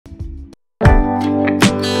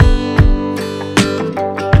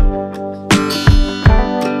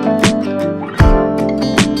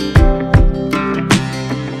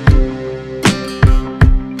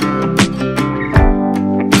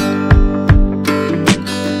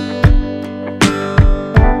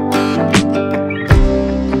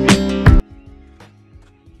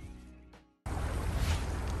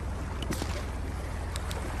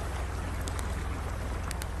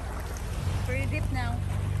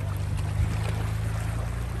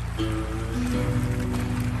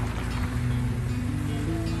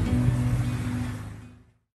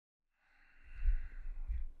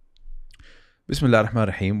Bismillah ar-Rahman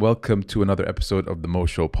ar-Rahim. Welcome to another episode of the Mo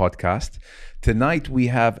Show podcast. Tonight we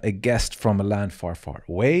have a guest from a land far, far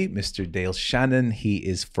away, Mr. Dale Shannon. He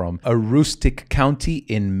is from Aroostook County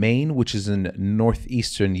in Maine, which is in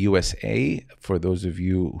northeastern USA, for those of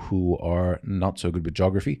you who are not so good with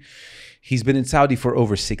geography. He's been in Saudi for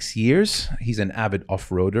over 6 years. He's an avid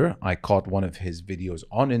off-roader. I caught one of his videos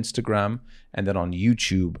on Instagram and then on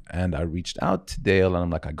YouTube, and I reached out to Dale and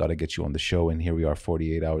I'm like, I got to get you on the show. And here we are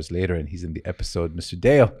 48 hours later and he's in the episode. Mr.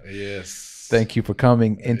 Dale. Yes. Thank you for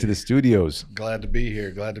coming into the studios. Glad to be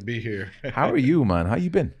here. Glad to be here. How are you, man? How you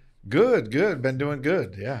been? Good. Been doing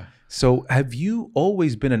good. Yeah. So have you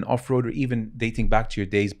always been an off-roader, even dating back to your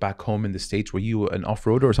days back home in the States? Were you an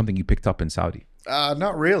off-roader or something you picked up in Saudi?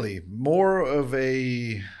 Not really. More of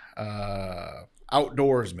a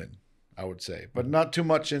outdoorsman, I would say, but not too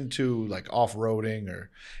much into like off-roading or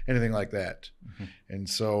anything like that. Mm-hmm. And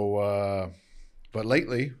so, but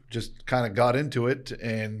lately just kind of got into it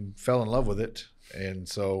and fell in love with it. And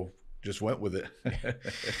so just went with it.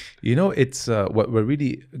 You know, it's what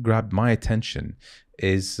really grabbed my attention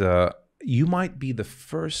is you might be the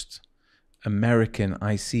first American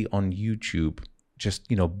I see on YouTube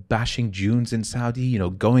just, you know, bashing dunes in Saudi, you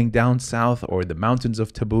know, going down south or the mountains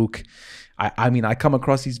of Tabuk. I mean, I come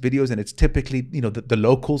across these videos and it's typically, you know, the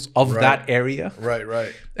locals of that area.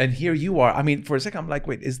 Right. And here you are. I mean, for a second, I'm like,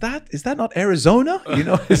 wait, is that not Arizona? You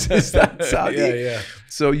know, is that Saudi? Yeah.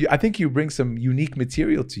 So I think you bring some unique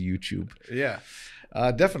material to YouTube. Yeah,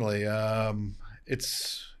 definitely.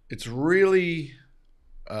 It's really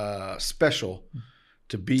special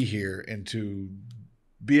to be here and to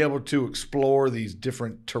be able to explore these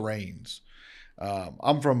different terrains.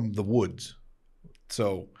 I'm from the woods,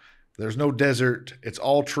 so there's no desert. It's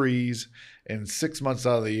all trees, and 6 months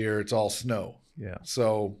out of the year, it's all snow. Yeah.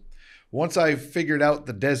 So once I figured out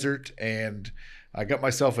the desert and I got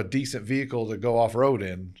myself a decent vehicle to go off-road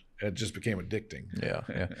in, it just became addicting.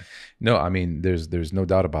 Yeah. No, I mean, there's no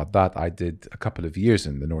doubt about that. I did a couple of years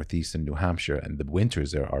in the Northeast in New Hampshire, and the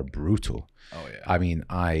winters there are brutal. Oh, yeah. I mean,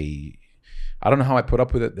 I don't know how I put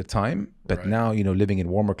up with it at the time, but now, you know, living in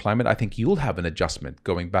warmer climate, I think you'll have an adjustment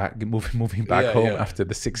going back, moving back home after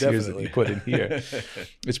the 6 years that you put in here.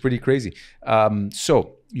 It's pretty crazy.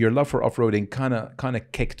 So your love for off-roading kind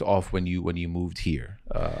of kicked off when you moved here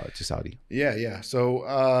to Saudi. Yeah.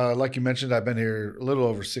 So like you mentioned, I've been here a little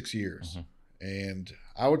over 6 years. Mm-hmm. And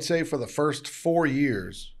I would say for the first 4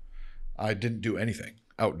 years, I didn't do anything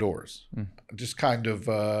outdoors. Just kind of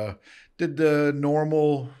did the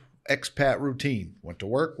normal expat routine. Went to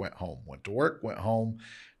work, went home, went to work, went home,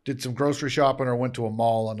 did some grocery shopping or went to a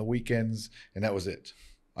mall on the weekends, and that was it.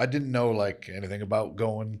 I didn't know like anything about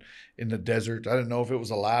going in the desert. I didn't know if it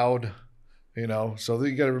was allowed, you know. So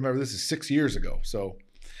you got to remember this is 6 years ago. So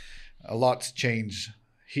a lot's changed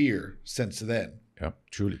here since then. Yeah,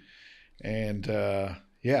 truly. And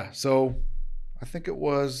so I think it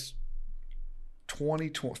was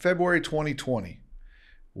February 2020.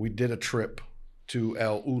 We did a trip to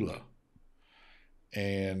AlUla,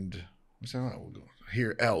 and we said, oh, we'll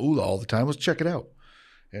hear AlUla all the time. Let's check it out.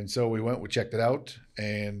 And so we checked it out,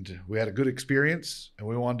 and we had a good experience, and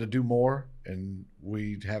we wanted to do more, and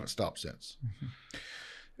we haven't stopped since.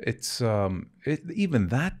 It's even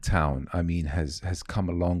that town, I mean, has come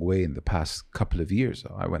a long way in the past couple of years.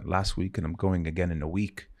 I went last week, and I'm going again in a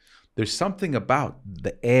week. There's something about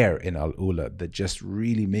the air in AlUla that just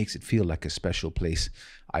really makes it feel like a special place.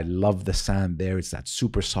 I love the sand there. It's that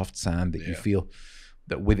super soft sand that you feel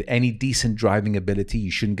that with any decent driving ability, you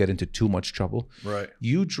shouldn't get into too much trouble. Right.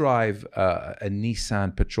 You drive a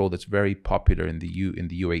Nissan Patrol that's very popular in the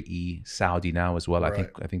UAE, Saudi now as well. Right.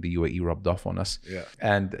 I think the UAE rubbed off on us. Yeah.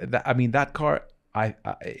 And that car,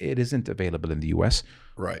 it isn't available in the US.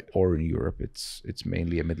 Right. Or in Europe. It's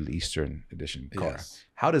mainly a Middle Eastern edition car. Yes.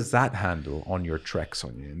 How does that handle on your treks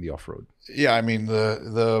in the off-road? Yeah, I mean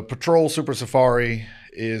the Patrol Super Safari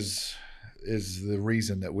is the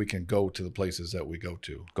reason that we can go to the places that we go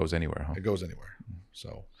to. Goes anywhere, huh? It goes anywhere.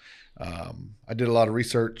 So I did a lot of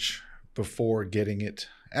research before getting it.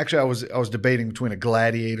 Actually, I was debating between a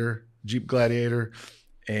Jeep Gladiator,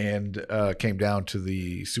 and came down to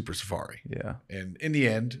the Super Safari. Yeah. And in the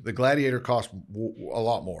end, the Gladiator costs a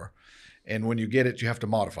lot more. And when you get it, you have to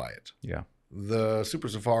modify it. Yeah. The Super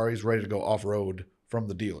Safari is ready to go off-road from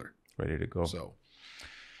the dealer. Ready to go. So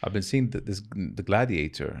I've been seeing the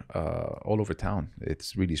Gladiator all over town.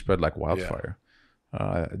 It's really spread like wildfire.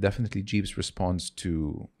 Definitely Jeep's response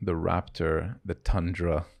to the Raptor, the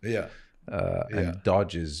Tundra. Yeah. and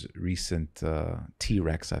Dodge's recent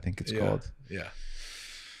T-Rex, I think it's called. Yeah.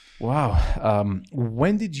 Wow.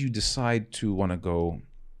 When did you decide to want to go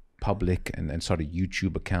public and start a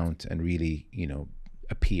YouTube account and really,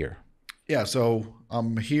 appear? Yeah. So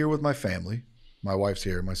I'm here with my family. My wife's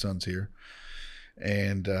here. My son's here.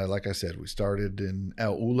 And like I said, we started in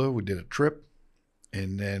AlUla. We did a trip.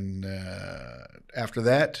 And then after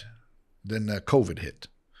that, then COVID hit.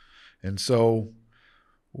 And so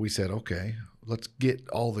we said, okay, let's get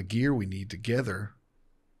all the gear we need together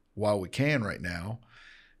while we can right now.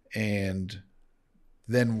 And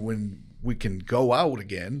then when we can go out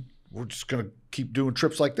again, we're just going to keep doing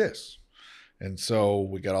trips like this. And so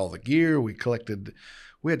we got all the gear. We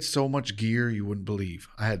had so much gear you wouldn't believe.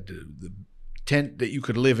 I had the tent that you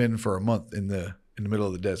could live in for a month in the middle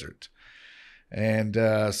of the desert. And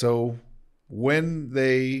so when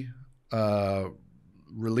they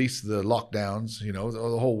released the lockdowns,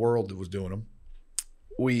 the whole world was doing them,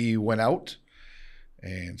 we went out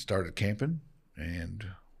and started camping, and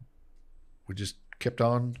we just kept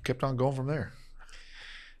on going from there.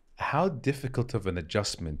 How difficult of an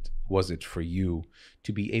adjustment was it for you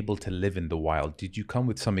to be able to live in the wild? Did you come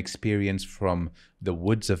with some experience from the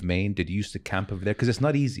woods of Maine? Did you used to camp over there? Because it's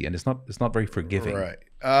not easy and it's not very forgiving. Right.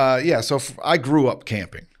 Yeah. So I grew up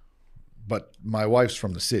camping, but my wife's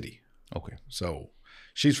from the city. Okay. So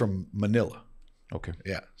she's from Manila. Okay.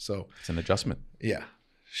 Yeah. So it's an adjustment. Yeah.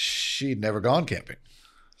 She'd never gone camping.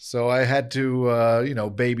 So I had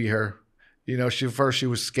to, baby her. She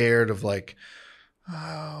was scared of like,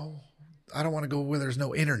 oh, I don't want to go where there's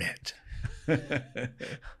no internet.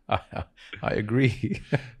 I agree.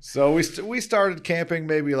 So we started camping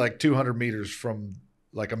maybe like 200 meters from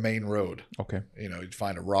like a main road. Okay. You'd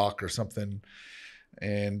find a rock or something,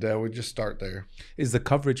 and we'd just start there. Is the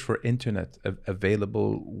coverage for internet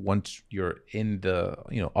available once you're in the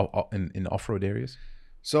in off-road areas?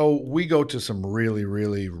 So we go to some really,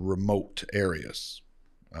 really remote areas.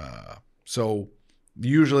 So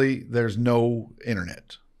usually there's no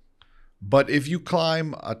internet. But if you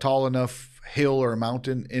climb a tall enough hill or a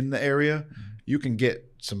mountain in the area, you can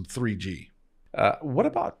get some 3G. What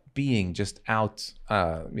about being just out,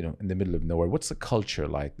 in the middle of nowhere? What's the culture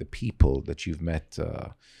like? The people that you've met?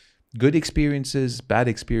 Good experiences, bad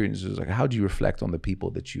experiences? Like, how do you reflect on the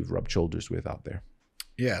people that you've rubbed shoulders with out there?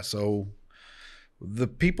 Yeah, so the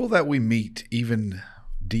people that we meet, even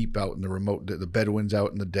deep out in the remote, the Bedouins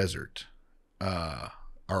out in the desert,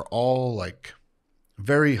 are all like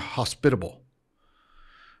very hospitable.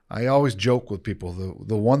 I always joke with people,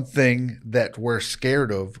 the one thing that we're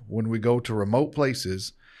scared of when we go to remote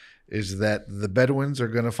places is that the Bedouins are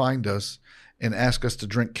going to find us and ask us to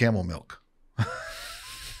drink camel milk.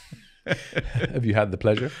 Have you had the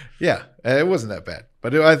pleasure? Yeah, it wasn't that bad,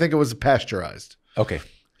 but I think it was pasteurized. Okay.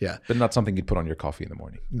 Yeah. But not something you'd put on your coffee in the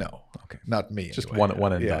morning? No. Okay. Not me. Just anyway.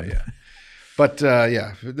 one and done. Yeah. But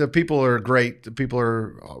the people are great. The people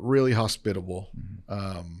are really hospitable.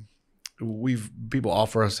 People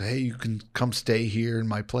offer us, hey, you can come stay here in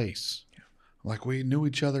my place. Like, we knew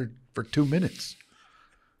each other for 2 minutes.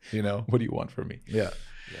 What do you want from me? Yeah.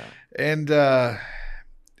 And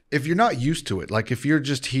if you're not used to it, like if you're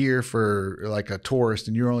just here for like a tourist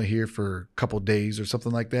and you're only here for a couple of days or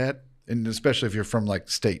something like that, and especially if you're from like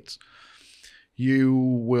the States,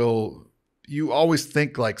 you always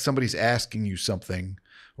think like somebody's asking you something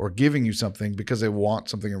or giving you something because they want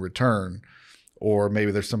something in return, or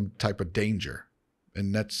maybe there's some type of danger.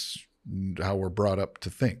 And that's how we're brought up to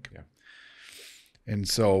think. Yeah. And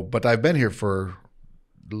so, but I've been here for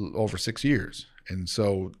over 6 years. And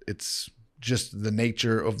so it's just the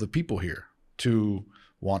nature of the people here to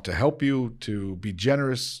want to help you, to be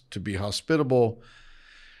generous, to be hospitable.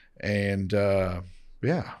 And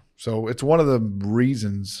so it's one of the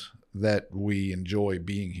reasons that we enjoy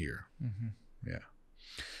being here. Yeah.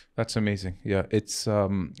 That's amazing. Yeah. It's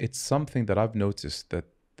something that I've noticed, that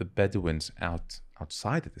the Bedouins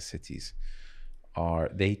outside of the cities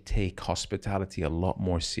they take hospitality a lot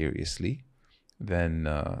more seriously than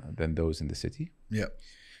those in the city. Yeah.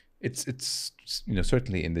 It's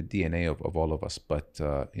certainly in the DNA of all of us, but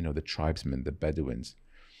the tribesmen, the Bedouins,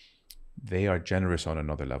 they are generous on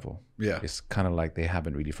another level. Yeah. It's kind of like they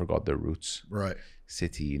haven't really forgot their roots. Right.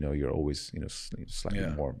 City, you're always, slightly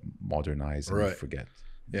more modernized, and you forget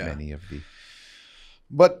many of the.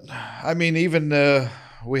 But I mean, even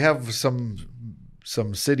we have some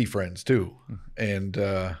city friends too, and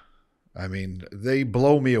I mean, they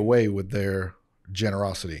blow me away with their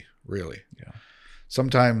generosity. Really. Yeah.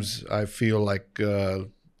 Sometimes I feel like I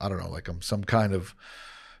don't know, like I'm some kind of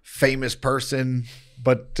famous person,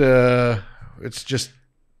 but it's just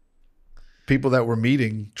people that we're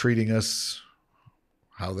meeting treating us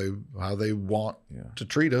how they want to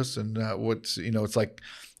treat us, and what's it's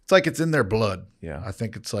like it's in their blood. Yeah, I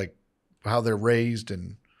think it's like how they're raised,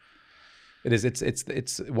 and it is.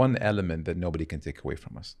 It's one element that nobody can take away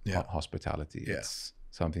from us. Yeah. Hospitality. Yeah. It's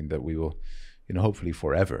something that we will, hopefully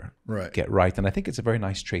forever get right. And I think it's a very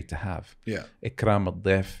nice trait to have. Yeah. Ikram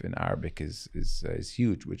al-dif in Arabic is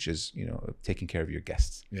huge, which is, taking care of your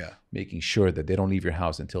guests. Yeah. Making sure that they don't leave your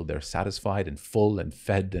house until they're satisfied and full and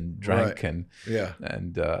fed and drank and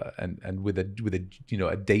with a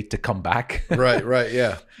date to come back. Right.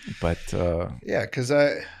 Yeah. But because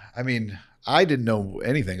I didn't know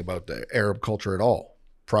anything about the Arab culture at all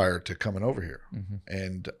prior to coming over here. Mm-hmm.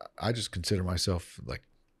 And I just consider myself like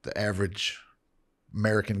the average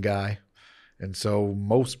American guy. And so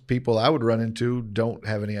most people I would run into don't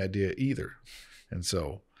have any idea either. And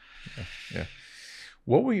so. Yeah.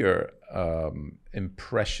 What were your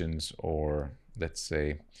impressions, or let's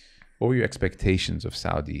say, what were your expectations of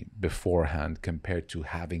Saudi beforehand compared to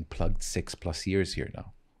having plugged 6+ years here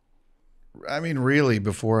now? Really,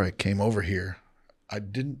 before I came over here, I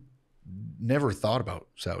never thought about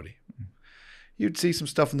Saudi. You'd see some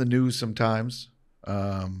stuff in the news sometimes.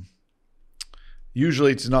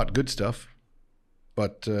 Usually it's not good stuff,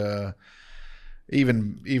 but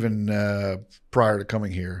even prior to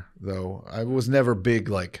coming here, though, I was never big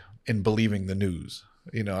in believing the news.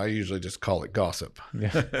 I usually just call it gossip.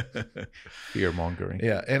 Yeah. Fear mongering.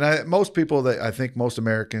 Yeah. And most people I think most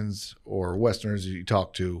Americans or Westerners you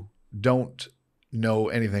talk to don't know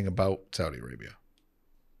anything about Saudi Arabia.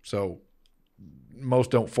 So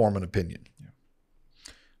most don't form an opinion. Yeah.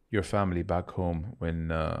 Your family back home, when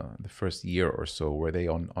the first year or so, were they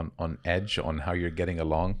on edge on how you're getting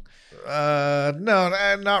along?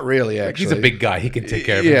 No, not really, actually. He's a big guy. He can take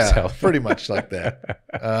care of himself. Pretty much like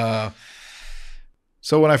that.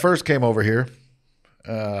 So when I first came over here,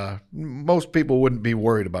 most people wouldn't be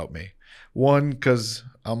worried about me. One, because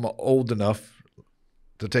I'm old enough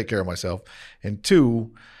to take care of myself. And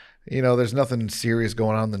two, there's nothing serious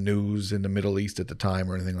going on in the news in the Middle East at the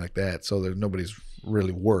time or anything like that. So nobody's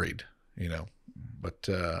really worried, But,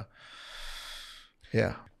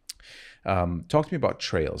 yeah. Talk to me about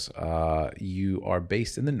trails. You are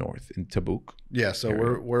based in the north, in Tabuk. Yeah, so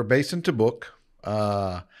we're based in Tabuk.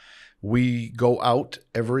 We go out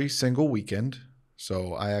every single weekend.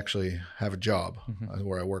 So I actually have a job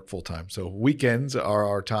where I work full time. So weekends are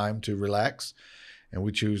our time to relax, and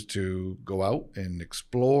we choose to go out and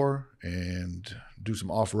explore and do some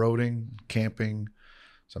off-roading, camping.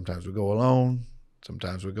 Sometimes we go alone.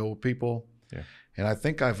 Sometimes we go with people. Yeah. And I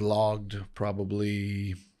think I've logged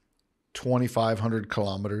probably 2,500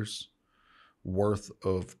 kilometers worth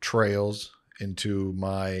of trails into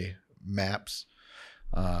my maps.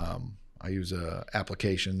 I use a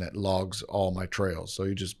application that logs all my trails. So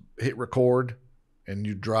you just hit record and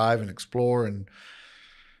you drive and explore and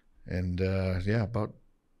about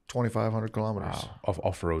 2,500 kilometers. Wow. Of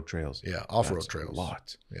off-road trails. Yeah, off-road trails. A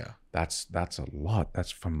lot. Yeah. That's a lot.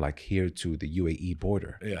 That's from here to the UAE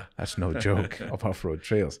border. Yeah. That's no joke of off-road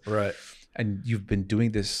trails. Right. And you've been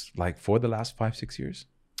doing this for the last 5-6 years?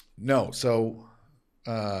 No. So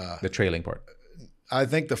the trailing part. I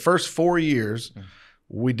think the first 4 years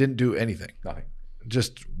we didn't do anything. Nothing.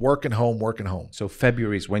 Just working home. So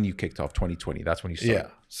February is when you kicked off 2020. That's when you started. Yeah.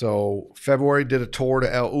 So February did a tour to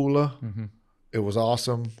AlUla. Mm-hmm. It was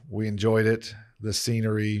awesome. We enjoyed it. The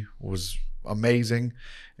scenery was amazing.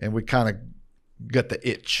 And we kind of got the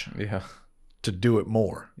itch to do it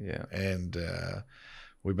more. Yeah. And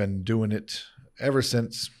we've been doing it ever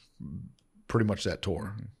since pretty much that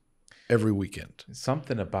tour. Mm-hmm. Every weekend.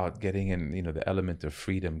 Something about getting in, the element of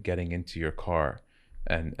freedom, getting into your car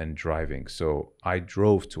and driving. So I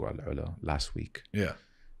drove to AlUla last week. Yeah.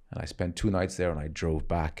 And I spent 2 nights there and I drove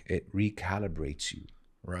back. It recalibrates you.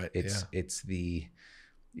 Right. It's the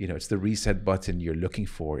reset button you're looking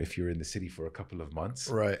for if you're in the city for a couple of months.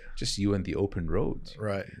 Right. Just you and the open road.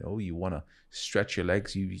 Right. You want to stretch your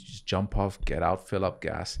legs. You just jump off, get out, fill up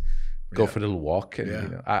gas, go for a little walk.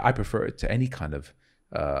 And, I prefer it to any kind of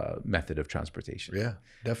method of transportation. Yeah,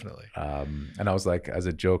 definitely. And I was like, as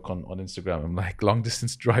a joke on Instagram, I'm like, long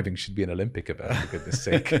distance driving should be an Olympic event, for goodness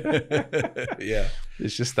sake. Yeah.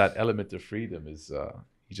 It's just that element of freedom is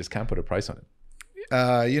you just can't put a price on it.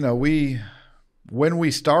 When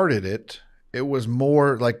we started it, it was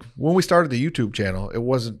more like when we started the YouTube channel, it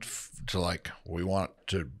wasn't we want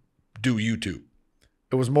to do YouTube.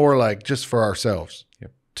 It was more like just for ourselves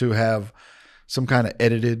to have some kind of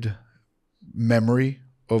edited memory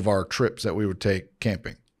of our trips that we would take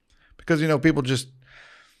camping, because people just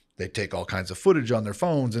they take all kinds of footage on their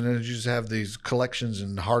phones, and then you just have these collections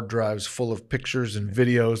and hard drives full of pictures and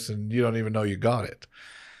videos, and you don't even know you got it.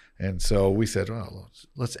 And so we said, well,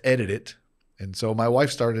 let's edit it. And so my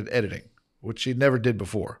wife started editing, which she never did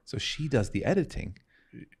before. So she does the editing.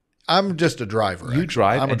 I'm just a driver. You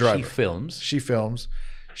drive, I'm a driver. she films. She films.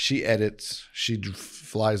 She edits. She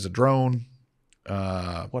flies a drone.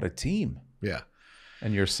 What a team. Yeah.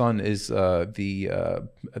 And your son is the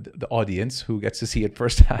audience who gets to see it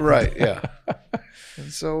firsthand. Right. Yeah.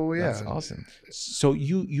 And so yeah, that's awesome. So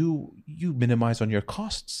you minimize on your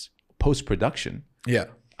costs post production. Yeah.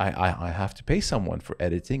 I have to pay someone for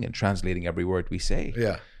editing and translating every word we say.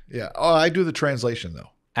 Yeah. Yeah. Oh, I do the translation though.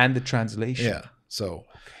 And the translation. Yeah. So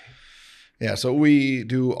yeah. So we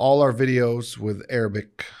do all our videos with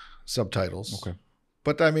Arabic subtitles. Okay.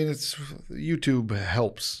 But I mean, it's YouTube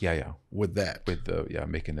helps. Yeah. With that. With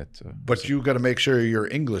making it. But you got to make sure your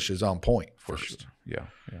English is on point first. Sure.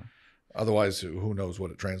 Yeah. Otherwise, who knows what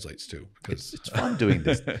it translates to? Because it's fun doing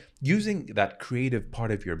this. Using that creative part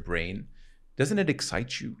of your brain, doesn't it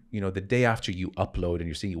excite you? You know, the day after you upload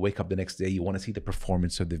and you wake up the next day, you want to see the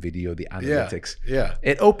performance of the video, the analytics. Yeah.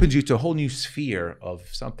 It opens you to a whole new sphere of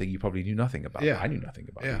something you probably knew nothing about. Yeah. I knew nothing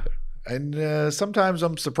about either. And sometimes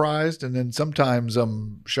I'm surprised, and then sometimes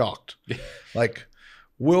I'm shocked. Like,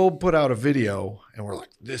 we'll put out a video, and we're like,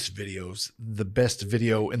 this video's the best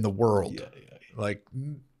video in the world. Yeah. Like,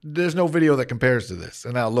 there's no video that compares to this.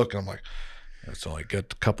 And I look, and I'm like, it's only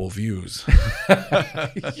got a couple views.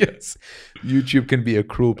 Yes. YouTube can be a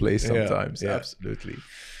cruel place sometimes. Yeah. Absolutely.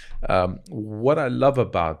 What I love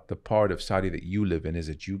about the part of Saudi that you live in is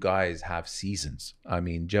that you guys have seasons. I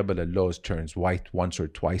mean, Jebel al-Lawz turns white once or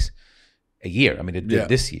twice a year. I mean, it did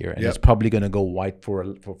this year, and it's probably going to go white for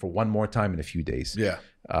one more time in a few days. Yeah.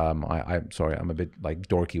 I'm sorry, I'm a bit like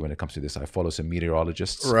dorky when it comes to this. I follow some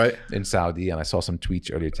meteorologists in Saudi, and I saw some tweets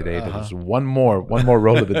earlier today. There's one more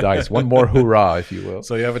roll of the dice, one more hurrah, if you will.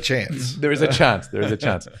 So you have a chance. There is a chance. There is a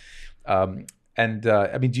chance. I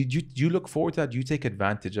mean, do you look forward to that? Do you take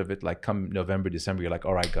advantage of it? Like come November, December, you're like,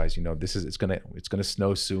 all right, guys, you know, it's gonna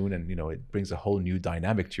snow soon, and you know, it brings a whole new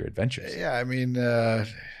dynamic to your adventures. Yeah, I mean,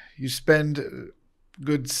 you spend a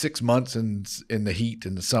good 6 months in the heat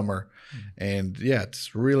in the summer, and yeah,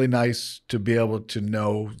 it's really nice to be able to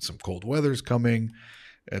know some cold weather's coming.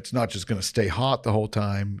 It's not just going to stay hot the whole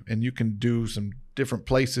time, and you can do some different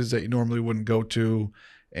places that you normally wouldn't go to,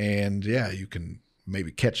 and yeah, you can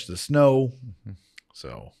maybe catch the snow.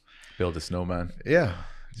 So build a snowman. Yeah.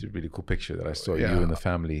 It's a really cool picture that I saw you and the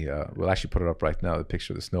family. We'll actually put it up right now, the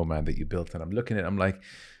picture of the snowman that you built. And I'm looking at it, I'm like,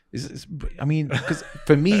 I mean, because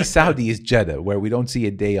for me, Saudi is Jeddah, where we don't see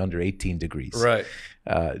a day under 18 degrees. Right.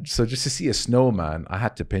 So just to see a snowman, I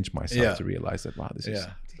had to pinch myself to realize that, wow, this is...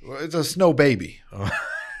 Well, it's a snow baby.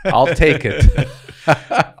 I'll take it.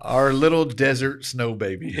 Our little desert snow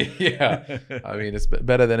baby. Yeah. I mean, it's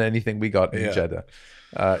better than anything we got in Jeddah.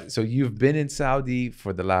 So you've been in Saudi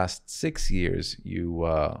for the last 6 years.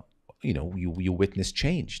 You witness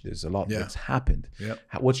change. There's a lot that's happened. Yep.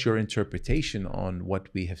 What's your interpretation on what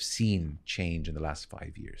we have seen change in the last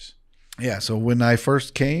 5 years? Yeah. So when I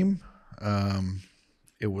first came,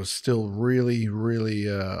 it was still really, really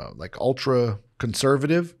like ultra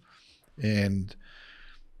conservative, and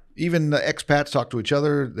even the expats talk to each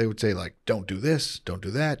other. They would say like, "Don't do this, don't do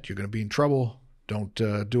that. You're going to be in trouble. Don't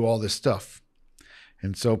do all this stuff."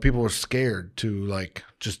 And so people were scared to like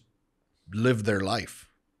just live their life,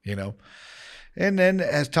 you know. And then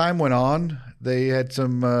as time went on, they had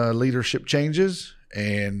some leadership changes,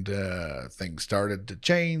 and things started to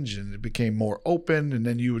change, and it became more open. And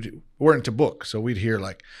then we're in Tabuk, so we'd hear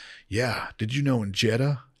like, "Yeah, did you know in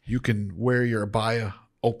Jeddah you can wear your abaya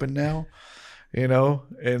open now?" You know,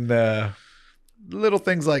 and little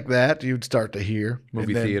things like that you'd start to hear.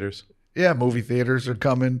 Movie theaters. Yeah, movie theaters are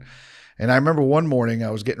coming. And I remember one morning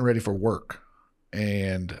I was getting ready for work,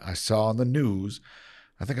 and I saw on the news,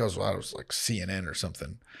 I think I was like CNN or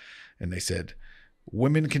something, and they said,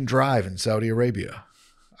 women can drive in Saudi Arabia.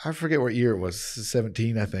 I forget what year it was,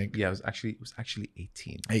 17, I think. Yeah, it was actually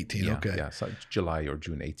 18. 18, yeah, okay. Yeah, so July or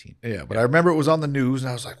June 18. Yeah, but I remember it was on the news, and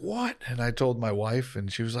I was like, what? And I told my wife,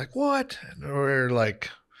 and she was like, what? And we were like,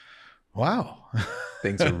 wow.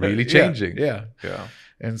 Things are really changing. Yeah.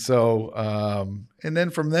 And so, and then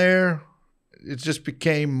from there, it just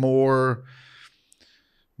became more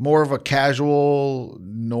of a casual,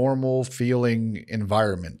 normal feeling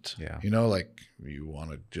environment. Yeah. You know, like you want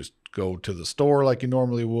to just go to the store like you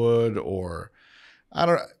normally would, or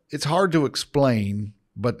it's hard to explain,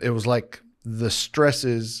 but it was like the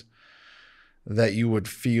stresses that you would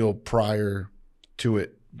feel prior to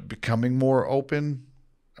it becoming more open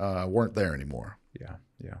weren't there anymore. Yeah.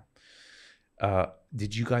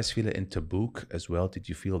 Did you guys feel it in Tabuk as well? Did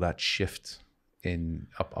you feel that shift in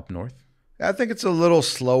up north? I think it's a little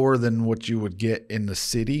slower than what you would get in the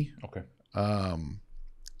city. Okay.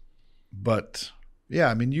 But yeah,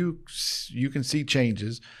 I mean, you can see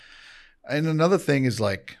changes. And another thing is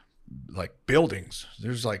like buildings.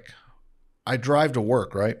 There's like, I drive to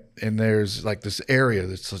work, right? And there's like this area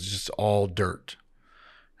that's just all dirt.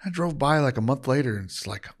 I drove by like a month later and it's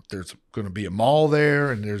like, there's going to be a mall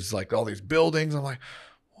there and there's like all these buildings. I'm like,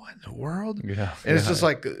 what in the world? Yeah. And it's just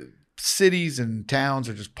like cities and towns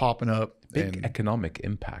are just popping up. Big economic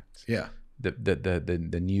impact. Yeah.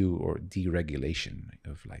 The new or deregulation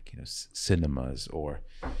of like, cinemas or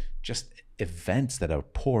just events that are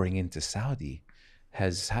pouring into Saudi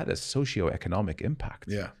has had a socio-economic impact.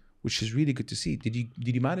 Yeah. Which is really good to see. Did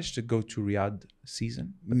you manage to go to Riyadh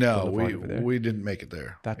season? No, we didn't make it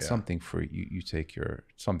there. That's something for you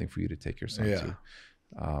something for you to take your son to.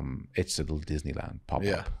 It's a little Disneyland pop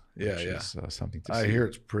up. Which is something to see. I hear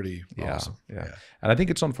it's pretty awesome. Yeah. And I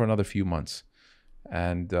think it's on for another few months.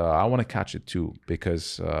 And I want to catch it too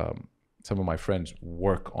because some of my friends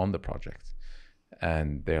work on the project.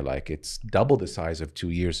 And they're like, it's double the size of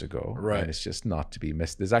 2 years ago. Right. And it's just not to be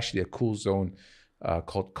missed. There's actually a cool zone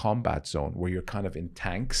called Combat Zone where you're kind of in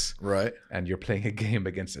tanks. Right. And you're playing a game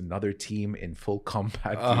against another team in full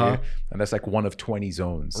combat gear. And that's like one of 20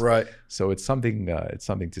 zones. Right. So it's something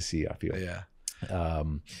to see, I feel. Yeah.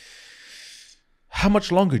 How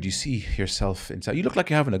much longer do you see yourself inside? You look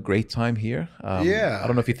like you're having a great time here. I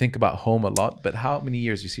don't know if you think about home a lot, but how many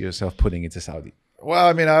years do you see yourself putting into Saudi? Well,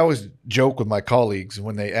 I mean, I always joke with my colleagues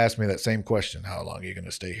when they ask me that same question, how long are you going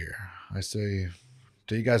to stay here? I say,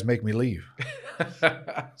 till you guys make me leave.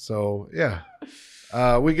 So, yeah.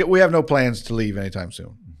 We have no plans to leave anytime soon.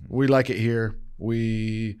 Mm-hmm. We like it here.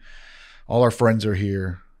 All our friends are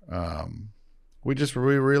here. We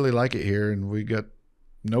really like it here, and we got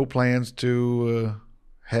no plans to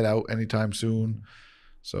head out anytime soon.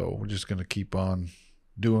 So we're just going to keep on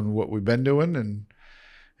doing what we've been doing and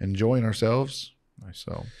enjoying ourselves. Nice.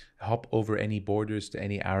 So hop over any borders to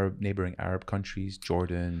any neighboring Arab countries,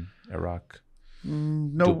 Jordan, Iraq,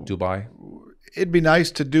 no, Dubai. It'd be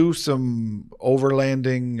nice to do some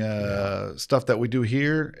overlanding stuff that we do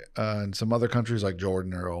here in some other countries like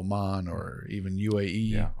Jordan or Oman or even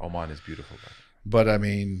UAE. Yeah, Oman is beautiful. But I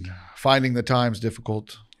mean, finding the time's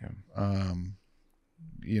difficult. Yeah.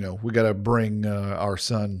 We got to bring our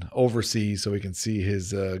son overseas so we can see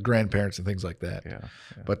his grandparents and things like that. Yeah.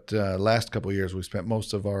 But last couple of years, we spent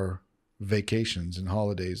most of our vacations and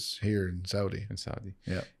holidays here in Saudi.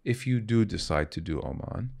 Yeah. If you do decide to do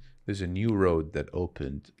Oman, there's a new road that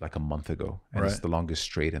opened like a month ago, and it's the longest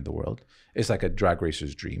straight in the world. It's like a drag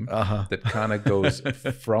racer's dream that kind of goes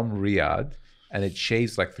from Riyadh. And it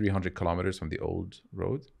shaves like 300 kilometers from the old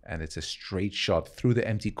road. And it's a straight shot through the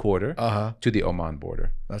empty quarter to the Oman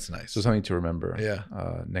border. That's nice. So something to remember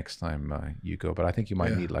next time you go. But I think you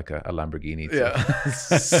might need like a Lamborghini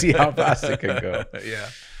to see how fast it can go. Yeah.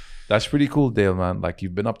 That's pretty cool, Dale, man. Like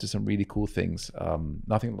you've been up to some really cool things.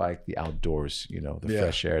 Nothing like the outdoors, the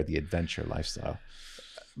fresh air, the adventure lifestyle.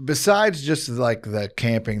 Besides just like the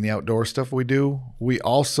camping, the outdoor stuff we do, we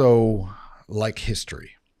also like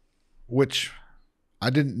history, which I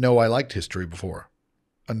didn't know I liked history before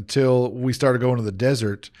until we started going to the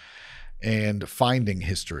desert and finding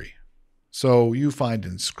history. So you find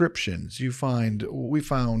inscriptions. We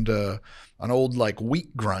found an old like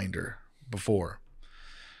wheat grinder before.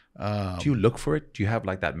 Do you look for it? Do you have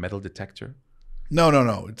like that metal detector?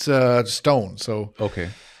 No. It's stone. So okay.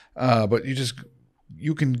 But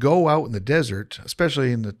you can go out in the desert,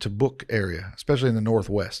 especially in the Tabuk area, especially in the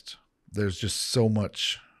northwest. There's just so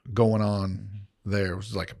much going on there. It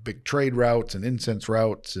was like a big trade routes and incense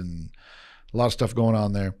routes and a lot of stuff going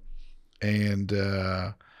on there. And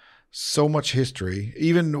so much history.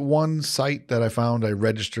 Even one site that I found, I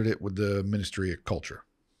registered it with the Ministry of Culture.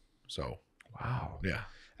 So, wow. Yeah.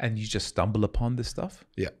 And you just stumble upon this stuff?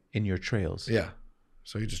 Yeah. In your trails? Yeah.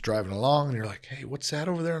 So you're just driving along and you're like, hey, what's that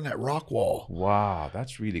over there on that rock wall? Wow,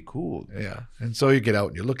 that's really cool. Yeah. And so you get out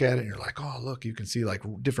and you look at it and you're like, oh, look, you can see like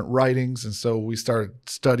different writings. And so we started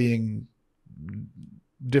studying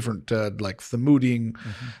different like Thammudian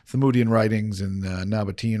writings and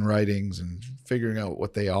Nabatean writings and figuring out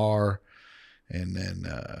what they are. And then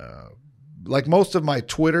like most of my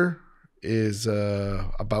Twitter is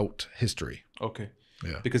about history. Okay.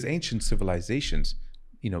 Yeah. Because ancient civilizations,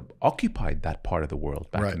 occupied that part of the world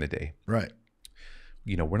back in the day. Right.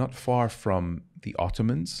 We're not far from the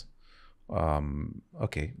Ottomans.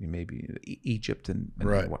 Maybe Egypt and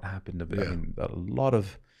what happened. I mean, a lot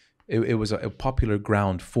of it was a popular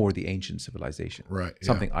ground for the ancient civilization. Right. Yeah.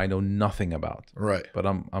 Something I know nothing about. Right. But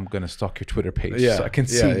I'm going to stalk your Twitter page Yeah. so I can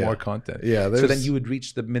see more content. Yeah. So then you would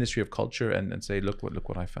reach the Ministry of Culture and say, look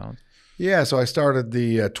what I found. Yeah. So I started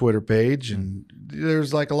the Twitter page, and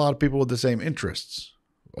there's like a lot of people with the same interests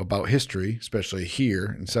about history, especially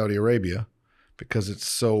here in Saudi Arabia, because it's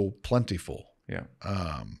so plentiful. Yeah.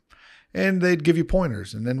 And they'd give you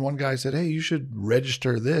pointers. And then one guy said, hey, you should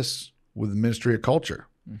register this with the Ministry of Culture.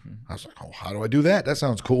 I was like, oh, how do I do that? That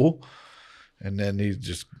sounds cool. And then you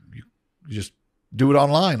just do it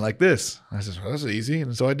online like this. I said, well, that's easy.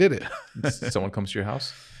 And so I did it. Someone comes to your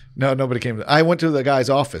house? No, nobody came. I went to the guy's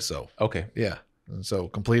office, though. Okay. Yeah. And so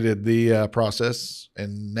completed the process,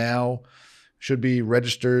 and now should be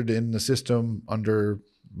registered in the system under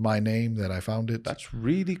my name that I found it. That's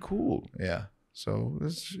really cool. Yeah. So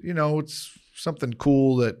it's, it's something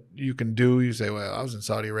cool that you can do. You say, well, I was in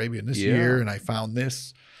Saudi Arabia this year and I found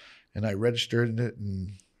this and I registered it.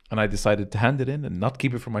 And I decided to hand it in and not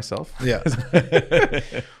keep it for myself. Yeah.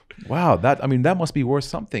 Wow. That must be worth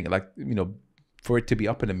something. Like, for it to be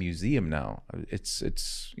up in a museum now, it's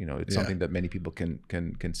something that many people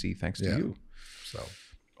can see thanks to you. So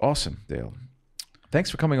awesome, Dale. Thanks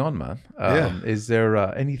for coming on, man. Is there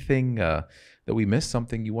anything that we missed,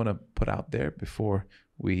 something you want to put out there before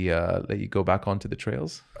we let you go back onto the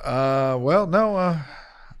trails? Well, no.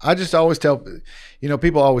 I just always tell,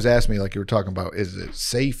 people always ask me, like you were talking about, is it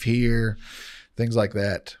safe here? Things like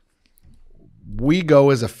that. We go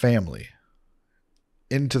as a family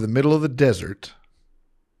into the middle of the desert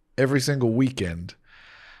every single weekend.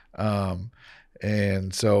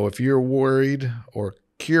 And so if you're worried or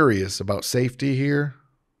curious about safety here,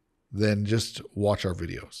 then just watch our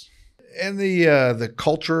videos. And the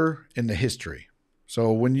culture and the history.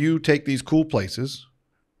 So when you take these cool places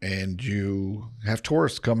and you have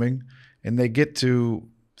tourists coming and they get to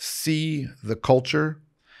see the culture,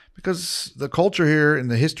 because the culture here and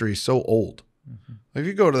the history is so old. If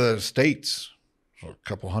you go to the States, a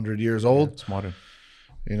couple hundred years old. It's modern.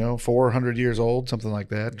 400 years old, something like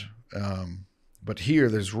that. But here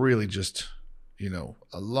there's really just,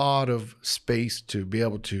 a lot of space to be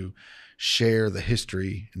able to share the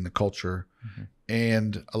history and the culture.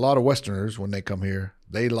 And a lot of Westerners, when they come here,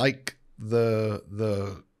 they like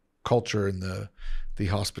the culture and the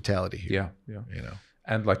hospitality here. Yeah.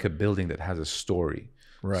 And like a building that has a story.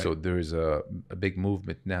 Right. So there's a big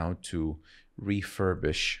movement now to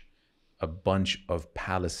refurbish a bunch of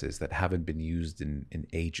palaces that haven't been used in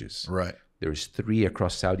ages. Right. There's 3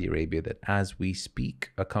 across Saudi Arabia that, as we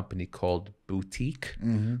speak, a company called Boutique,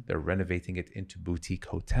 they're renovating it into boutique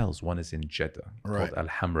hotels. One is in Jeddah called Al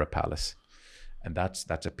Hamra Palace. And that's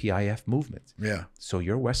a PIF movement. Yeah. So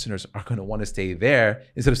your Westerners are going to want to stay there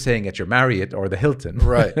instead of staying at your Marriott or the Hilton.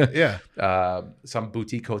 Right. Yeah. Some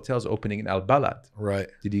boutique hotels opening in Al Balad. Right.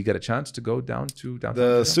 Did you get a chance to go down to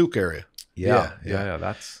the souk area? Yeah.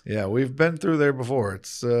 We've been through there before.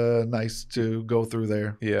 It's nice to go through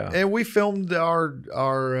there. Yeah. And we filmed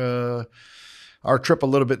our trip a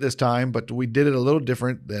little bit this time, but we did it a little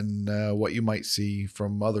different than what you might see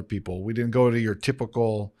from other people. We didn't go to your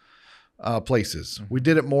typical places. We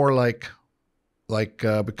did it more like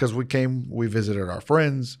because we visited our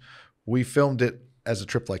friends. We filmed it as a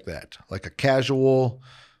trip like that, like a casual.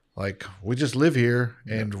 Like, we just live here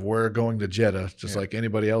and we're going to Jeddah just like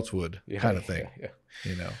anybody else would, kind of thing.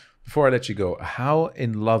 Yeah. Before I let you go, how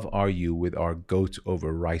in love are you with our goat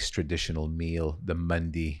over rice traditional meal, the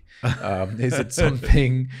mandi? Is it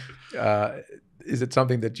something? Is it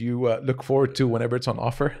something that you look forward to whenever it's on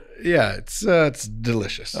offer? Yeah, it's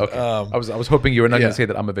delicious. Okay. I was hoping you were not going to say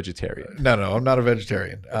that I'm a vegetarian. No, I'm not a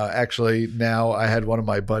vegetarian. Actually, now I had one of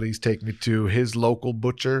my buddies take me to his local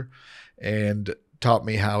butcher and taught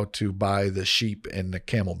me how to buy the sheep and the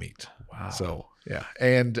camel meat. Wow. So, yeah.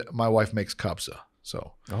 And my wife makes kabsa.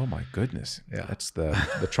 So. Oh, my goodness. Yeah. That's the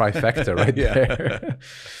trifecta right there.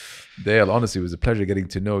 Dale, honestly, it was a pleasure getting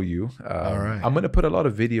to know you. All right. I'm going to put a lot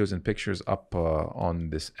of videos and pictures up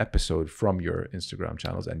on this episode from your Instagram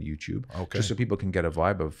channels and YouTube. Okay. Just so people can get a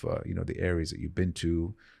vibe of, the areas that you've been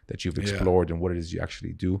to, that you've explored, and what it is you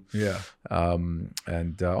actually do. Yeah.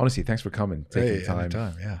 And honestly, thanks for coming, taking time.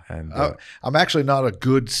 Anytime, yeah. And I'm actually not a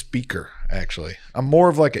good speaker, actually. I'm more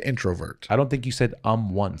of like an introvert. I don't think you said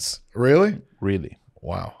once. Really? Really.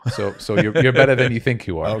 Wow. So you're better than you think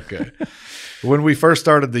you are. Okay. When we first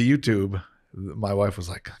started the YouTube, my wife was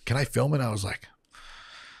like, "Can I film it?" I was like,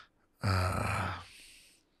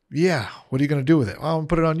 yeah. What are you going to do with it? Well, I'm going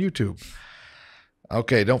to put it on YouTube.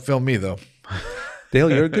 Okay, don't film me though.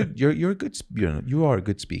 Dale, you are a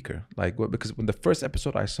good speaker. Like, because when the first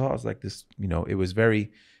episode I saw, I was like this, it was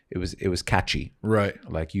very it was catchy. Right.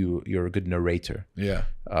 Like you're a good narrator. Yeah.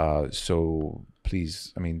 So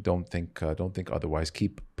please, I mean, don't think otherwise.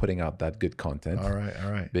 Keep putting out that good content. All right.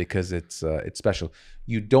 All right. Because it's special.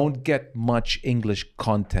 You don't get much English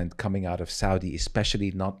content coming out of Saudi,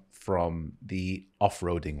 especially not from the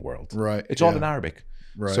off-roading world. Right. It's all in Arabic.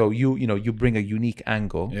 Right. So you bring a unique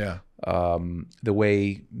angle. Yeah. The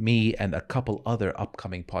way me and a couple other up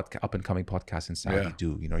and coming podcasts in Saudi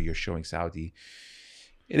do. You know, you're showing Saudi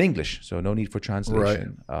in English, so no need for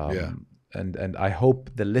translation. Right. And I hope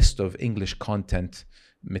the list of English content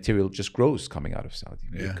material just grows coming out of Saudi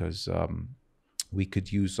because we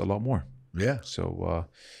could use a lot more. Yeah. So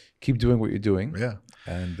keep doing what you're doing. Yeah.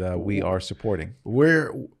 And we are supporting.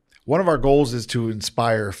 One of our goals is to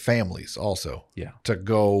inspire families also to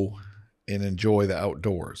go and enjoy the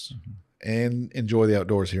outdoors and enjoy the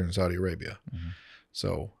outdoors here in Saudi Arabia.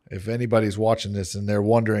 So if anybody's watching this and they're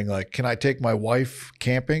wondering, like, can I take my wife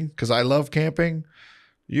camping? Because I love camping.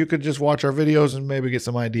 You could just watch our videos and maybe get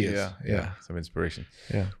some ideas. Yeah. Some inspiration.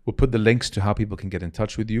 Yeah. We'll put the links to how people can get in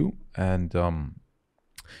touch with you. And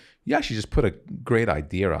she just put a great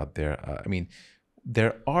idea out there. I mean,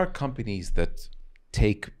 there are companies that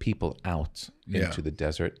take people out into the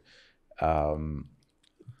desert.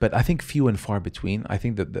 But I think few and far between. I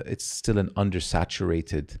think that it's still an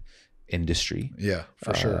undersaturated industry. Yeah,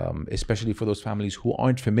 for sure. Especially for those families who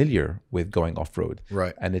aren't familiar with going off-road.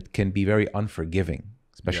 Right. And it can be very unforgiving,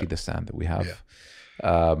 especially the sand that we have.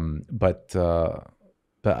 But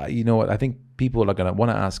you know what? I think people are going to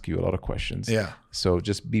want to ask you a lot of questions. Yeah. So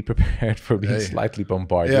just be prepared for being slightly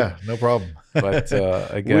bombarded. Yeah, no problem. But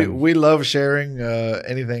again, we love sharing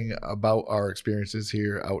anything about our experiences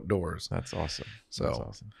here outdoors. That's awesome. So, that's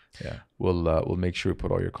awesome. Yeah. We'll make sure we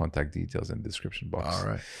put all your contact details in the description box. All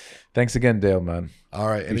right. Thanks again, Dale, man. All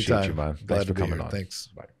right. Appreciate Anytime. you, man. Glad Thanks for to be coming here. on. Thanks.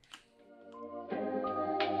 Bye.